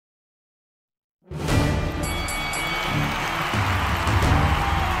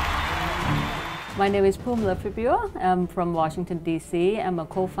My name is Pum Lefebure. I'm from Washington, D.C. I'm a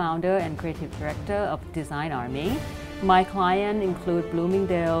co-founder and creative director of Design Army. My clients include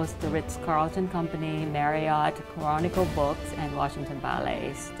Bloomingdale's, the Ritz-Carlton Company, Marriott, Chronicle Books, and Washington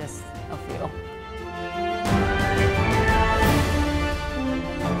Ballets, just a few.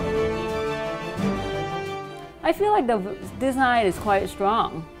 I feel like the design is quite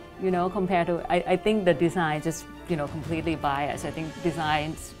strong, compared to, I think the design just, completely biased. I think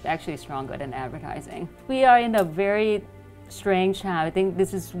design's actually stronger than advertising. We are in a very strange time. I think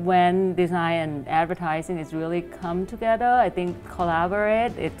this is when design and advertising is really come together. I think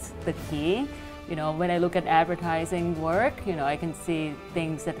collaborate, it's the key. When I look at advertising work, I can see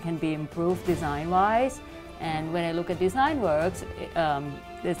things that can be improved design-wise. And when I look at design works,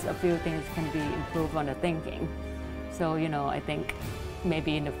 there's a few things can be improved on the thinking. So, I think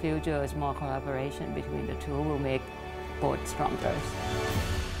maybe in the future, more collaboration between the two will make both stronger.